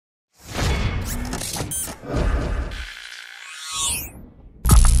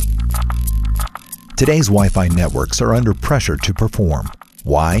Today's Wi-Fi networks are under pressure to perform.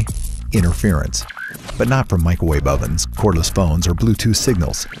 Why? Interference. But not from microwave ovens, cordless phones, or Bluetooth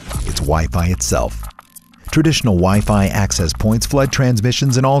signals. It's Wi-Fi itself. Traditional Wi-Fi access points flood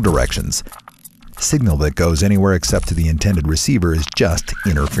transmissions in all directions. Signal that goes anywhere except to the intended receiver is just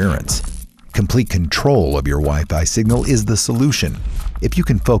interference. Complete control of your Wi-Fi signal is the solution. If you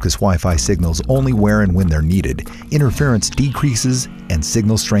can focus Wi-Fi signals only where and when they're needed, interference decreases and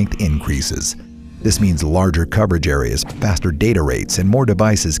signal strength increases. This means larger coverage areas, faster data rates, and more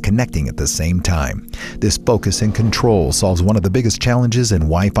devices connecting at the same time. This focus and control solves one of the biggest challenges in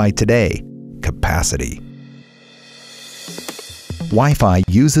Wi-Fi today: capacity. Wi-Fi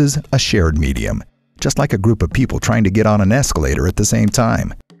uses a shared medium, just like a group of people trying to get on an escalator at the same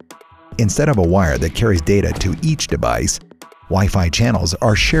time. Instead of a wire that carries data to each device, Wi-Fi channels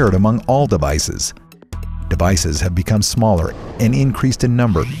are shared among all devices. Devices have become smaller and increased in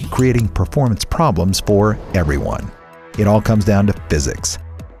number, creating performance problems for everyone. It all comes down to physics.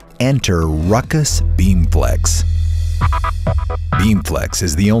 Enter Ruckus BeamFlex. BeamFlex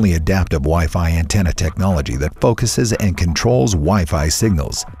is the only adaptive Wi-Fi antenna technology that focuses and controls Wi-Fi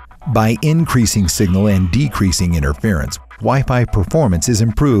signals. By increasing signal and decreasing interference, Wi-Fi performance is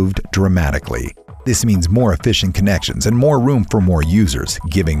improved dramatically. This means more efficient connections and more room for more users,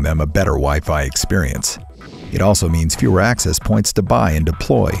 giving them a better Wi-Fi experience. It also means fewer access points to buy and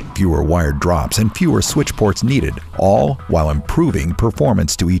deploy, fewer wired drops, and fewer switch ports needed, all while improving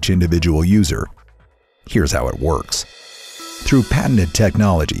performance to each individual user. Here's how it works. Through patented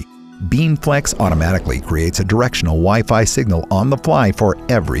technology, BeamFlex automatically creates a directional Wi-Fi signal on the fly for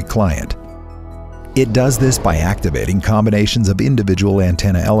every client. It does this by activating combinations of individual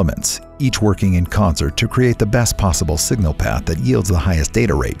antenna elements, each working in concert to create the best possible signal path that yields the highest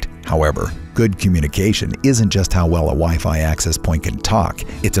data rate. However, good communication isn't just how well a Wi-Fi access point can talk,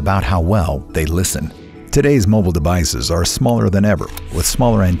 it's about how well they listen. Today's mobile devices are smaller than ever, with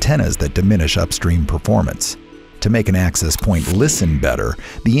smaller antennas that diminish upstream performance. To make an access point listen better,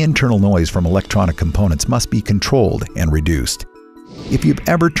 the internal noise from electronic components must be controlled and reduced. If you've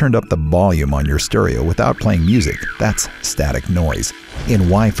ever turned up the volume on your stereo without playing music, that's static noise. In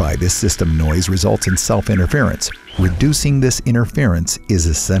Wi-Fi, this system noise results in self-interference. Reducing this interference is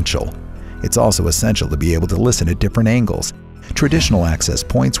essential. It's also essential to be able to listen at different angles. Traditional access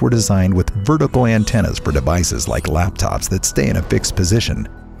points were designed with vertical antennas for devices like laptops that stay in a fixed position.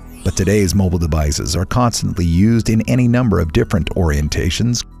 But today's mobile devices are constantly used in any number of different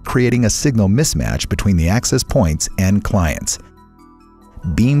orientations, creating a signal mismatch between the access points and clients.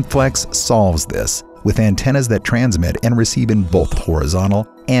 BeamFlex solves this with antennas that transmit and receive in both horizontal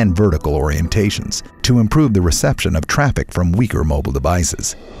and vertical orientations to improve the reception of traffic from weaker mobile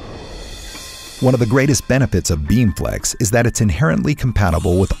devices. One of the greatest benefits of BeamFlex is that it's inherently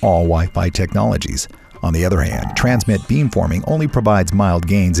compatible with all Wi-Fi technologies. On the other hand, transmit beamforming only provides mild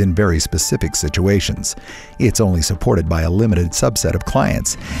gains in very specific situations. It's only supported by a limited subset of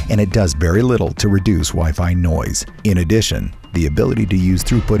clients, and it does very little to reduce Wi-Fi noise. In addition, the ability to use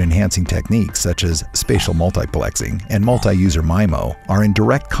throughput-enhancing techniques such as spatial multiplexing and multi-user MIMO are in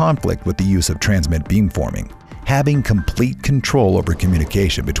direct conflict with the use of transmit beamforming. Having complete control over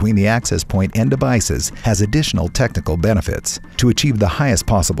communication between the access point and devices has additional technical benefits. To achieve the highest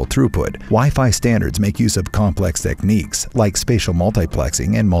possible throughput, Wi-Fi standards make use of complex techniques like spatial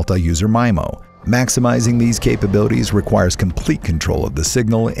multiplexing and multi-user MIMO. Maximizing these capabilities requires complete control of the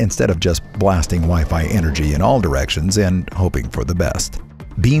signal instead of just blasting Wi-Fi energy in all directions and hoping for the best.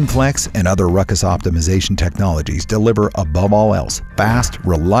 BeamFlex and other Ruckus optimization technologies deliver, above all else, fast,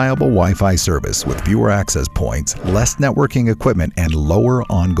 reliable Wi-Fi service with fewer access points, less networking equipment, and lower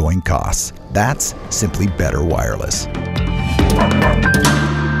ongoing costs. That's simply better wireless.